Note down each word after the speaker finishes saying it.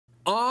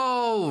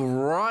All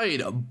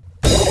right,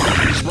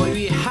 what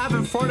we have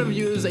in front of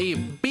you is a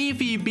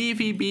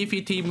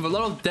beefy team with a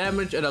lot of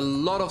damage and a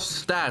lot of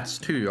stats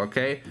too,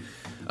 okay?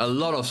 A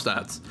lot of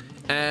stats.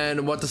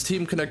 And what this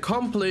team can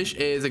accomplish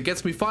is it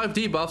gets me 5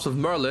 debuffs of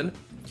Merlin,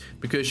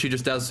 because she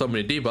just does so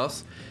many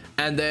debuffs.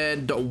 And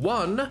then the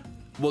one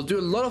will do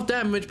a lot of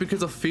damage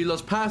because of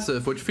Filo's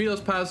passive, which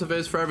Filo's passive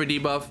is for every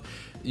debuff,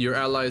 your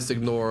allies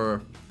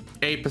ignore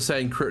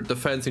 8% crit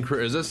defense and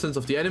crit resistance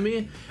of the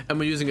enemy, and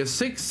when using a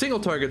single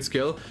target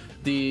skill,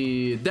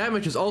 the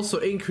damage is also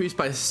increased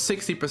by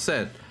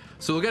 60%.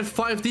 So we'll get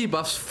 5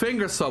 debuffs,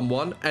 finger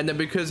someone, and then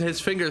because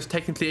his finger is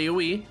technically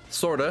AoE,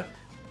 sorta,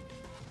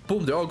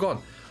 boom, they're all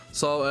gone.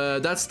 So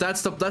that's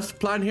the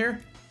plan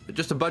here.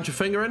 Just a bunch of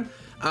fingering.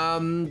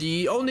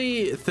 The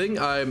only thing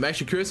I'm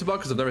actually curious about,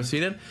 because I've never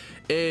seen it,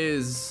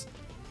 is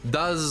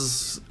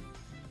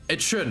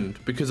it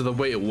shouldn't because of the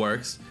way it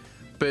works,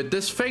 but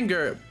this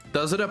finger,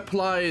 does it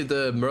apply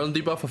the Merlin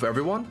debuff of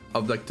everyone?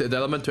 Of like the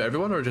element to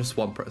everyone, or just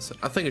one person?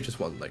 I think it's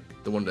just one, like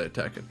the one they're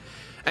attacking.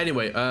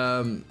 Anyway,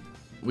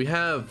 we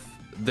have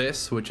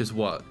this, which is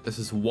what? This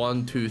is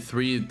 1, 2,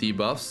 3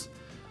 debuffs.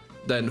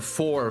 Then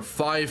 4,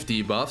 5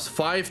 debuffs.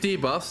 5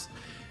 debuffs.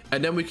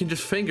 And then we can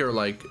just finger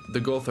like the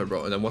Gotha,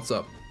 bro. And then what's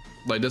up?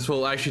 Like this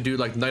will actually do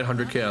like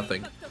 900k, I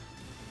think.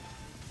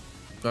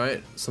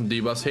 Alright, some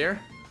debuffs here.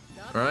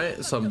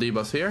 Alright, some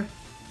debuffs here.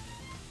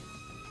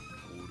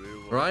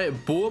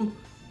 Alright, boom.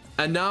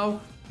 And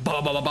now,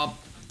 bop, bop, bop, bop.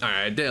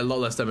 Alright, did a lot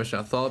less damage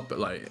than I thought, but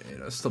like, you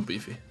know, it's still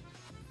beefy.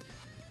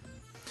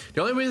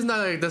 The only reason that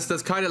like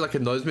this kind of like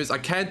annoys me is I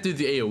can't do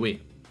the AoE.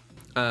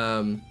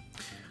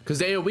 Because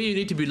the AoE you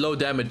need to be low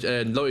damage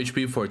and low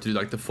HP for it to do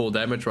like the full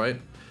damage, right?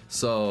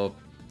 So,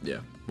 yeah,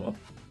 well,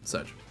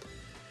 such.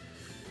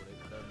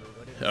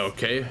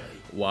 Okay,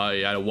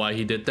 why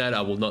he did that,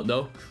 I will not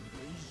know.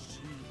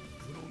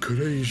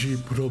 Crazy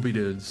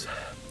providence.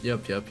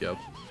 Yep.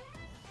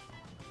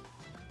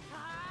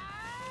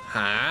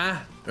 Huh?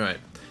 Alright,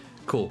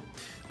 cool.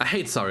 I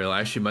hate Sariel,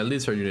 actually. My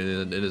least favorite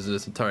unit in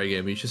this entire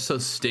game. He's just so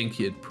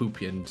stinky and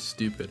poopy and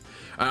stupid.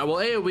 Alright, well,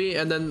 AoE,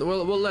 and then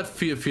we'll let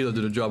Filo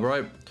do the job,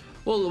 alright?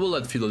 We'll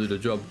let Filo do the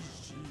job.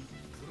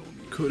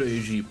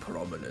 Crazy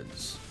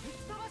prominence.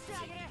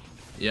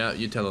 Yeah,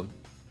 you tell him.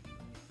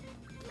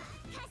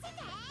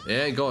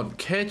 Yeah, go on.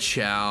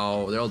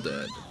 Ka-chow. They're all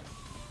dead.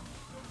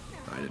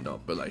 I didn't know,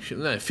 but like,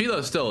 Filo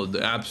is still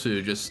the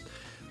absolute just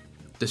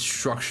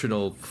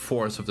destructional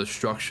force of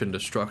destruction,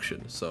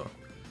 so,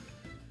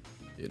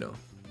 you know.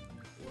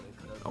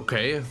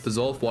 Okay,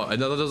 dissolve watch,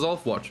 another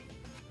dissolve watch.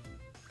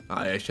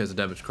 Ah, he actually has a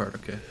damage card,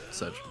 okay,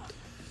 such.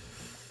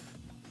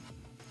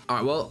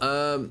 Alright, well,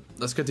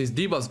 let's get these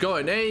debuffs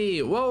going.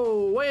 Hey,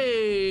 whoa,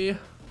 way.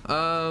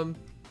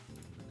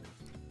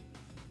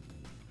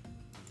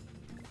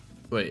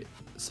 Wait,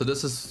 so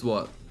this is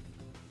what?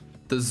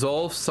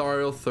 Dissolve,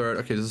 Sariel, third.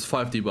 Okay, this is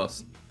 5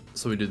 debuffs.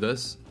 So we do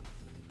this.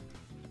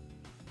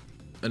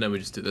 And then we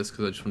just do this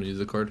because I just want to use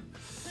the card.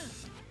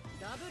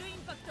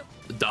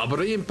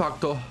 Double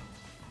impacto.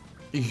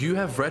 You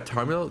have red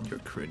terminal? You're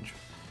cringe.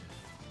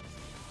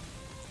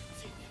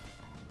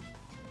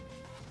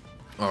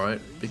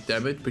 Alright, big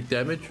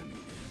damage.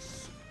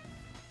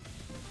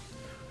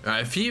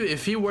 Alright,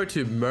 if he were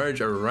to merge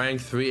a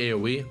rank 3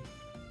 AoE,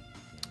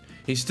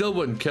 he still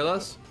wouldn't kill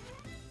us.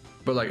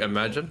 But like,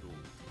 imagine.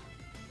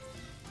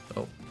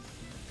 Oh.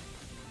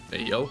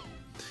 Hey, yo.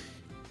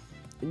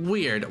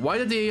 Weird. Why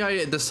did the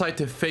AI decide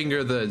to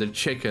finger the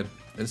chicken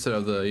instead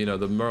of the, you know,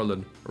 the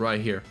Merlin right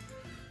here?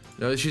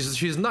 You know,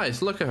 she's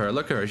nice. Look at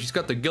her. She's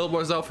got the Guild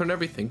Wars outfit and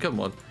everything.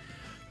 Come on.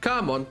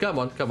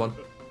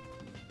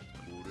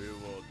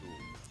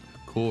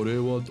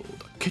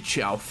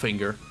 Ka-chow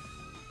finger.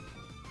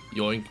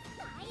 Yoink.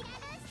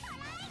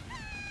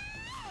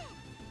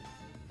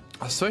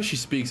 I swear she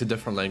speaks a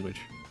different language.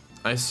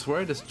 I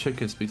swear this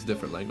chicken speaks a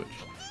different language.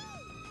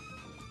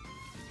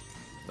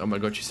 Oh my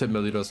god, she said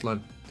Melido's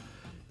line.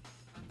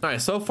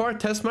 Alright, so far,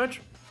 test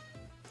match.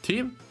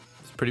 Team,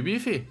 it's pretty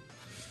beefy.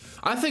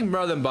 I think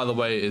Merlin, by the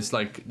way, is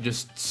like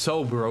just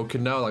so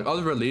broken now. Like on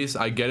the release,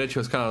 I get it, she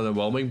was kind of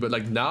underwhelming, but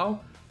like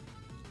now,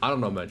 I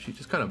don't know, man. She's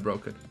just kind of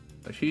broken.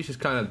 Like she's just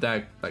kind of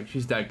that, like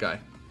she's that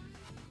guy.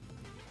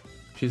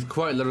 She's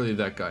quite literally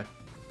that guy.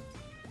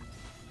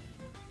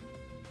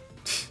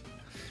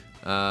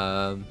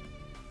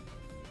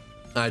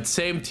 Alright,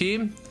 same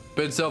team,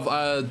 but instead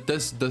of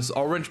this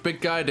orange big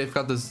guy, they've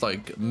got this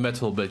like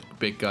metal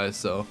big guy.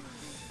 So,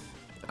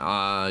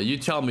 you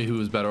tell me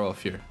who's better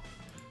off here.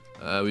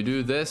 We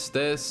do this.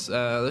 Let's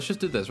just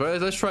do this,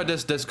 right? Let's try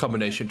this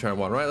combination turn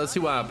 1, right? Let's see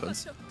what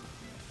happens.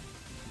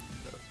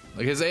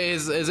 Like his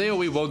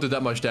AoE won't do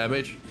that much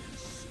damage,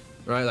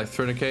 right? Like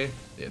 300k,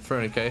 yeah,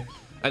 300k,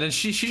 and then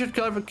she should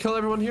kill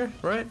everyone here,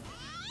 right?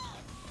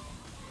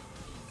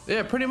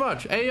 Yeah, pretty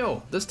much. Hey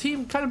yo, this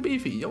team kind of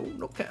beefy. Yo,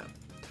 no cap.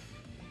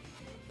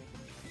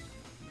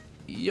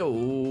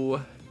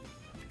 Yo.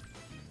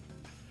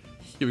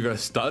 Here we got a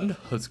stun.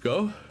 Let's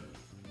go.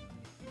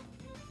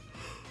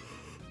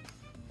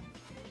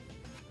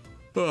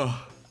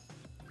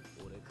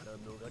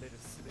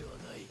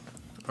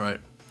 Alright.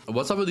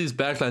 What's up with these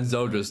backline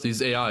soldiers?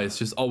 These AIs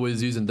just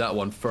always using that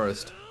one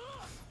first.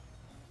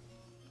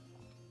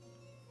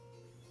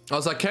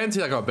 Also, I can't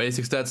see like our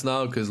basic stats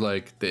now because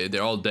like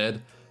they're all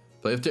dead.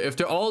 But if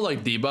they're all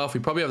like debuff, we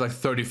probably have like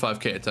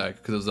 35k attack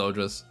because of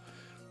Zodras.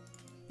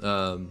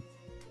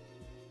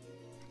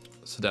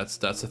 So that's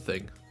a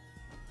thing.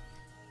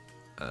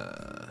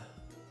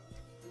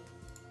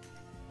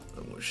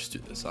 Let's just do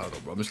this. I don't know,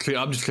 bro.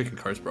 I'm just clicking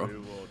cards, bro.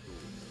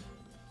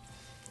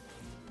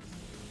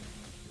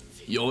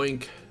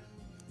 Yoink.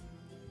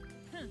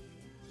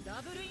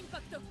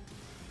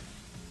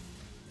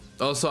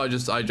 Also, I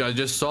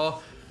just saw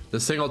the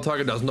single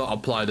target does not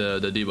apply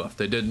the debuff.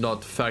 They did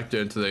not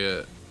factor into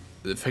the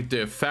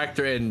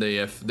factor in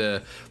the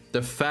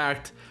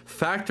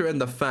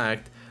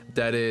fact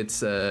that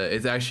it's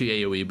actually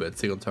AoE but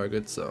single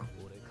target, so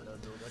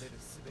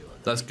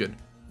that's good.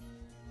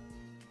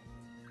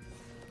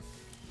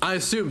 I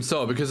assume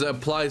so because it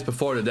applies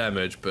before the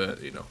damage,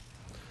 but you know,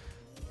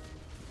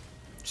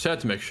 just had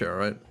to make sure,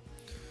 right?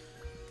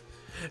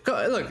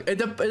 Look,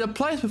 it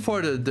applies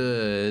before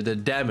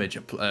the damage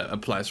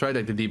applies, right?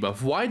 Like the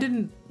debuff. Why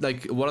didn't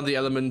like one of the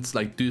elements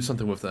like do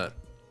something with that?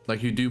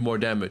 Like you do more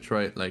damage,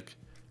 right? Like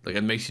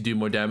it makes you do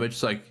more damage.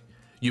 It's like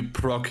you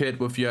proc it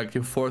with your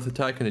active fourth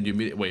attack, and then you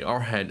immediately wait. Our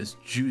hand is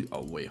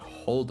oh wait,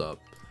 hold up.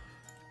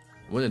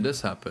 When did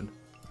this happen?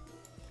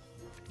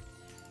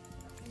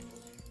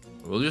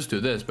 We'll just do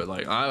this, but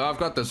like I've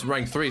got this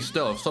rank 3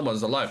 still. If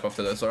someone's alive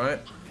after this, all right?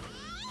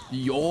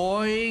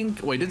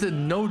 Yoink! Wait, this is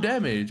no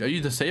damage. Are you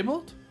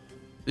disabled?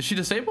 Is she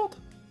disabled?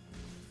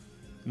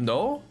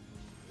 No?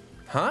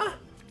 Huh?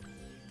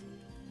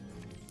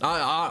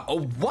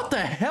 Oh, what the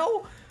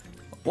hell?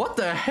 What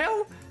the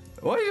hell?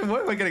 Why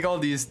am I getting all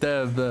these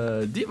stab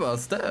debuff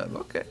stab?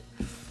 Okay.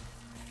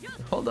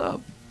 Hold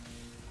up.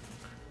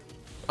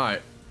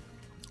 Alright.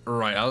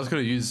 Right, I was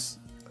gonna use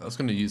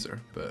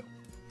her, but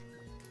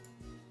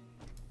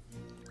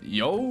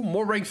yo,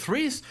 more rank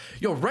 3s.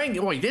 Yo,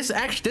 wait, this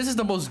is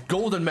the most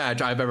golden match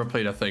I've ever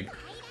played, I think.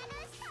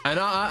 And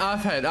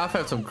I've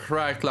had some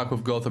cracked luck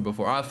with Gotha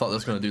before. I thought this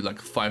was gonna do like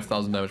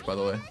 5,000 damage, by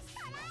the way.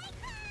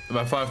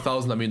 By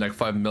 5,000 I mean like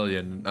 5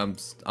 million.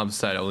 I'm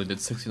sad I only did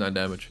 69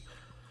 damage.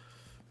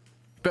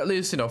 But at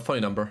least, you know,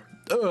 funny number.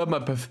 My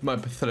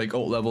pathetic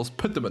ult levels.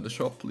 Put them in the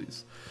shop,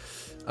 please.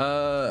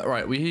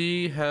 Right,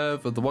 we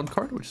have the 1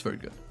 card, which is very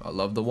good. I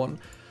love the 1.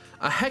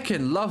 I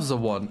heckin' loves the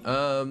 1.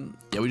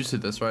 Yeah, we just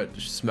did this, right?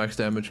 Just max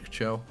damage,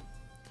 ciao.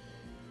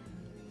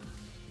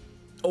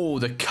 Oh,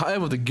 the guy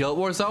with the Guild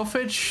Wars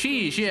outfit?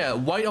 Sheesh, yeah,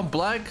 white on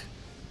black.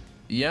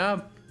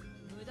 Yeah,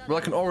 we're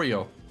like an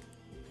Oreo.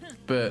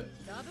 But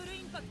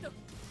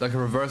like a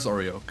reverse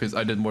Oreo, because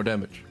I did more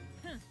damage.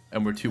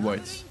 And we're 2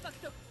 whites.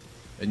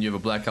 And you have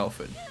a black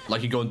outfit.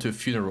 Like you go into a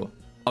funeral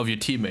of your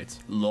teammates.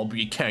 Lol, but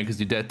you can't because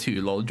you're dead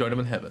too. Lol, join them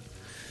in heaven.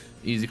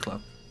 Easy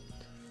clap.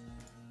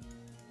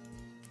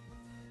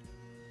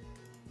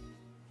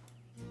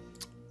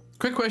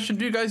 Quick question,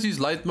 do you guys use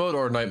light mode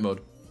or night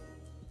mode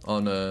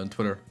on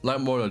Twitter?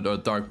 Light mode or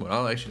dark mode? I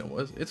don't actually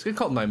know. It's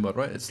called night mode,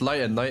 right? It's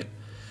light and night.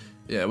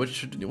 Yeah,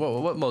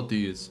 what mode do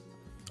you use?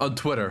 On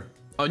Twitter.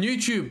 On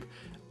YouTube,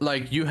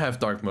 like you have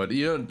dark mode.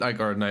 You don't like,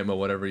 or night mode,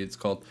 whatever it's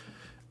called.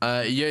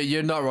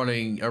 You're not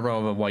running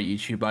around with a white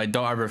YouTube.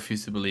 I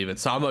refuse to believe it.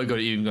 So I'm not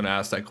even gonna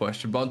ask that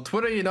question. But on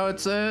Twitter, you know,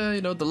 it's you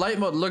know, the light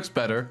mode looks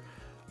better,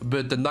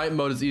 but the night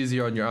mode is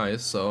easier on your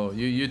eyes. So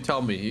you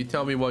tell me. You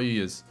tell me what you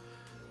use.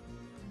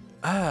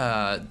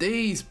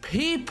 These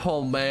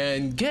people,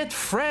 man, get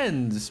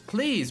friends,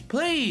 please,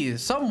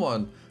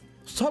 someone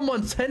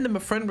send him a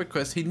friend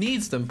request. He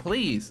needs them,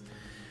 please.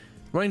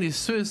 Running these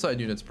suicide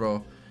units,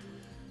 bro.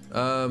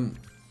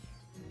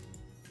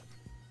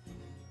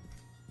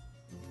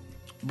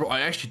 Bro,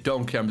 I actually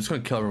don't care. I'm just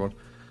gonna kill everyone.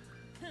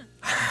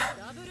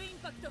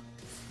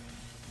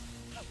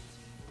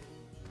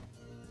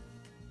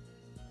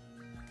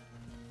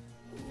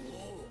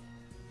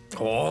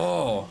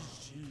 Oh.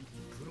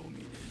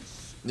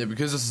 Yeah,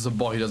 because this is a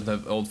bot, he doesn't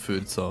have old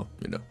food, so,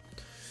 you know,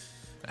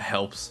 it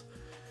helps.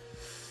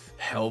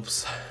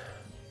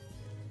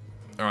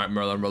 Alright,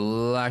 Merlin,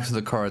 relax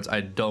with the cards. I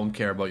don't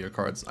care about your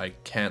cards. I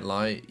can't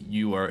lie.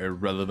 You are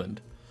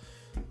irrelevant.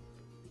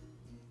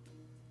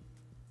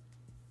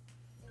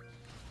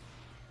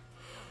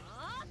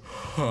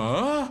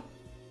 Huh?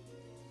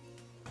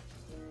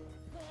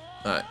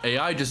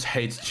 AI just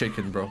hates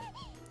chicken, bro.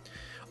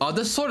 Oh,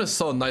 this sword is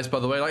so nice,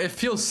 by the way. Like, it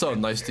feels so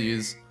nice to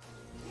use.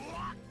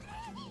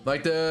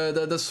 Like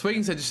the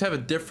swings, they just have a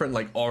different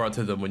like aura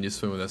to them when you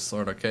swing with this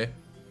sword, okay?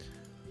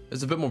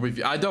 It's a bit more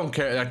brief. I don't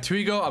care. Like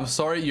Twigo, I'm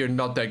sorry, you're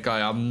not that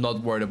guy. I'm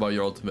not worried about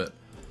your ultimate.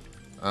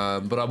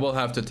 But I will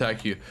have to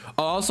attack you.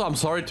 Oh, also, I'm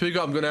sorry,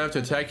 Twigo, I'm gonna have to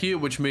attack you,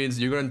 which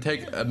means you're gonna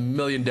take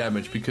 1,000,000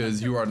 damage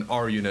because you are an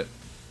R unit.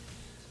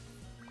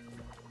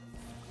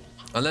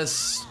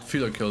 Unless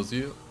Filo kills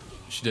you.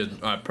 She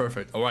didn't. Alright,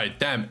 perfect. Alright,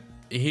 damn.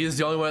 He's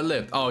the only one that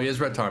lived. Oh, he has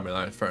red armor.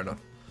 Alright, fair enough.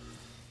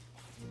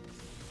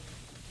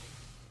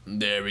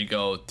 There we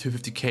go.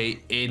 250k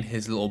in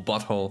his little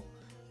butthole.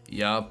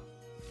 Yup.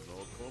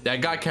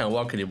 That guy can't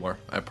walk anymore.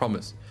 I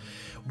promise.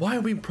 Why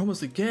are we in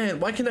promos again?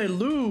 Why can't I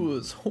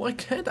lose? Why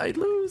can't I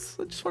lose?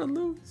 I just want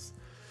to lose.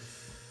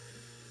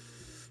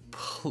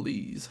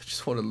 Please, I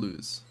just want to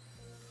lose.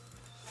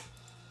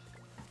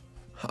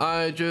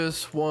 I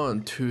just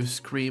want to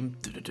scream.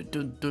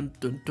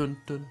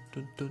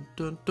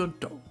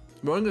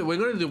 We're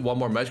gonna do one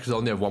more match because I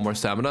only have one more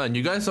stamina, and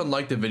you guys don't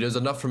like the videos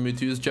enough for me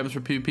to use gems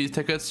for PvP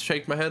tickets.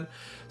 Shake my head.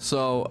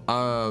 So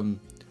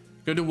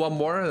gonna do one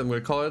more, and I'm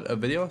gonna call it a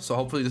video. So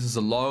hopefully this is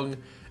a long,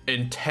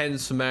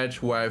 intense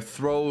match where I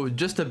throw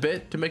just a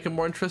bit to make it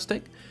more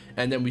interesting,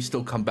 and then we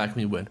still come back and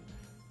we win.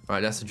 All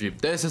right, that's the dream.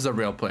 This is a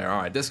real player.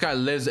 All right, this guy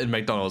lives in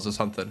McDonald's or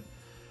something.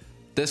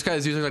 This guy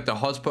is using like the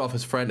hotspot of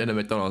his friend in a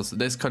McDonald's.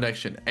 This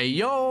connection. Hey,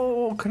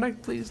 yo,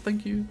 connect, please.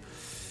 Thank you.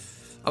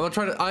 I'm gonna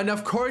try to. And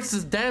of course,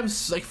 this damn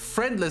like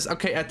friendless.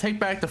 Okay, I take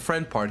back the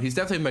friend part. He's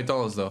definitely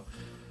McDonald's though.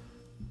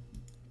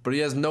 But he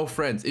has no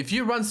friends. If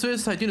you run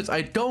suicide units,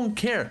 I don't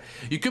care.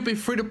 You could be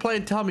free to play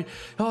and tell me,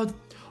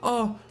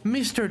 oh,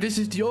 mister, this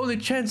is the only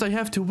chance I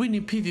have to win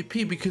in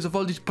PvP because of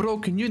all these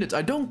broken units.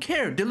 I don't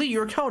care. Delete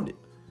your account.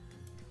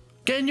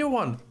 Get a new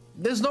one.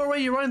 There's no way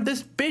you run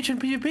this bitch in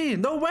PvP.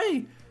 No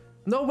way.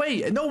 No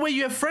way. No way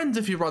you have friends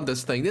if you run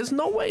this thing. There's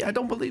no way. I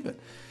don't believe it.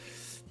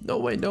 No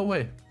way. No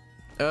way.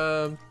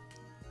 I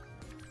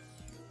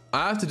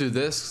have to do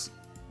this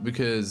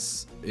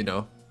because, you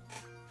know.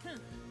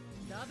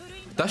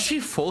 Does she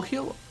full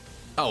heal?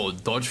 Oh,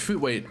 dodge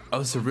food. Wait.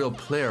 Oh, it's a real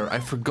player. I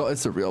forgot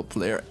it's a real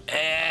player.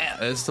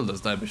 It still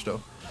does damage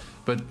though.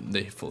 But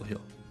they full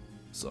heal.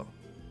 So,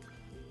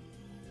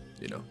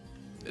 you know,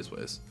 is what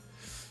it is.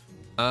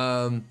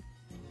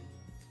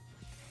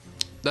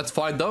 That's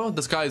fine though.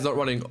 This guy is not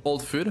running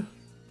old food.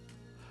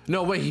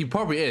 No, wait, he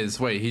probably is.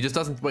 Wait, he just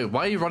doesn't. Wait,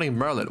 why are you running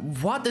Merlin?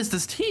 What is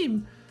this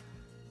team?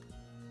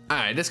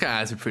 Alright, this guy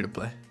has to be free to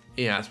play.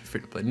 He has to be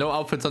free to play. No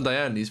outfits on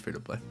Diane, he's free to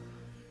play.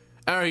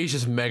 Or he's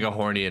just mega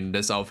horny and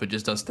this outfit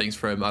just does things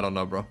for him. I don't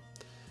know, bro.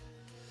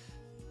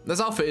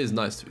 This outfit is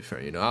nice, to be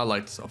fair, you know. I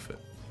like this outfit.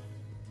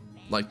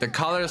 Like, the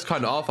color is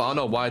kind of off. I don't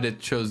know why they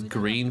chose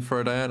green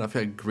for Diane. I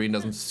feel like green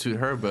doesn't suit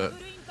her, but...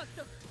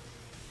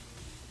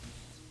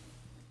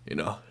 You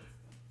know.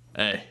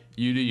 Hey,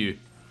 you do you.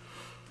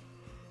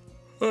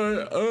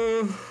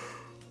 Alright,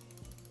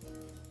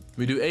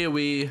 we do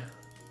AoE.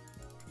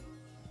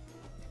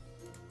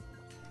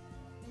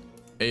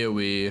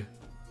 AoE.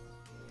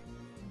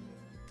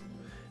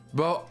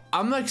 Bro,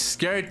 I'm like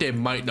scared they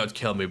might not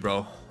kill me,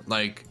 bro.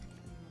 Like,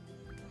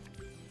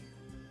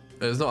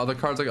 there's no other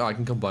cards. Like, oh, I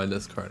can combine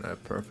this card.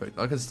 Right, perfect.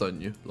 I can stun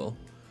you, lol.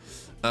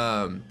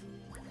 Like,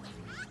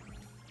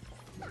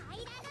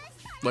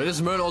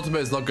 this Merlin ultimate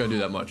is not gonna do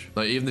that much.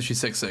 Like, even if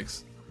she's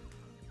 6'6".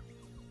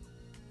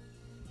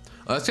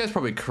 This guy's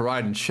probably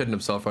crying and shitting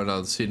himself right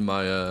now seeing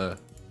my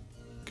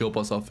kill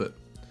boss outfit.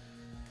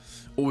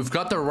 Oh, we've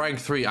got the rank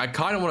 3. I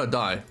kind of want to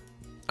die.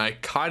 I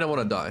kind of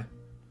want to die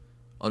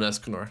on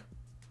Escanor.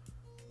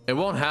 It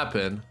won't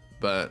happen,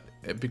 but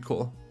it'd be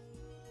cool.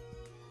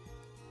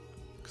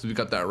 Because we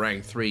got that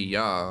rank 3,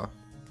 yeah.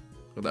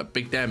 Got that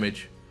big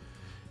damage.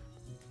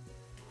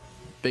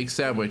 Big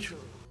sandwich.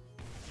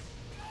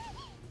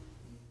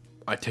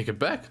 I take it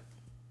back.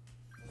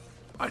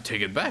 I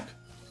take it back.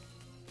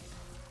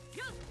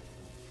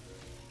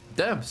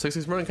 Damn,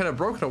 6'6" Merlin kind of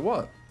broken or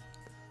what?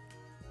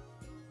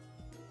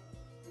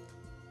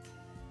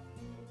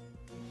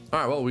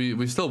 Alright, well,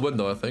 we still win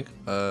though, I think.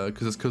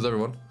 Because it's kills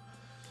everyone.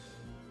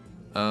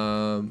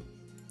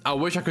 I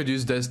wish I could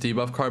use this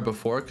debuff card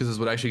before, because this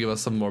would actually give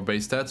us some more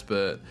base stats,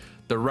 but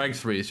the rank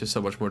 3 is just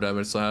so much more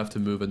damage, so I have to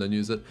move and then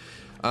use it.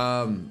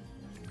 Yeah,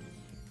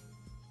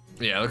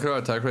 look at our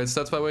attack rate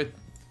stats, by the way.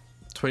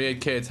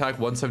 28k attack,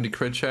 170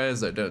 crit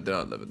chance. They're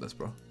not living this,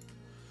 bro.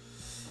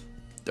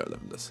 They're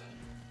living this.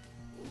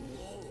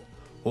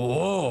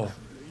 Oh!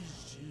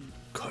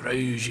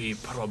 Crazy.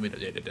 Probably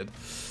they did.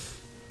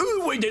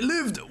 Oh, wait, they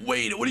lived!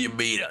 Wait, what do you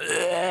mean?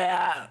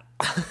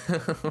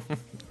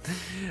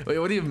 Wait,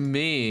 what do you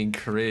mean?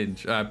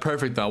 Cringe.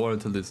 Perfect, I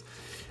wanted to lose.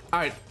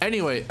 Alright,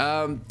 anyway,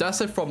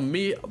 that's it from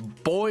me,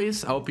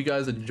 boys. I hope you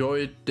guys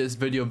enjoyed this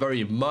video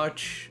very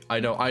much. I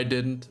know I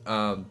didn't.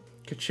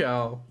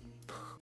 Ciao.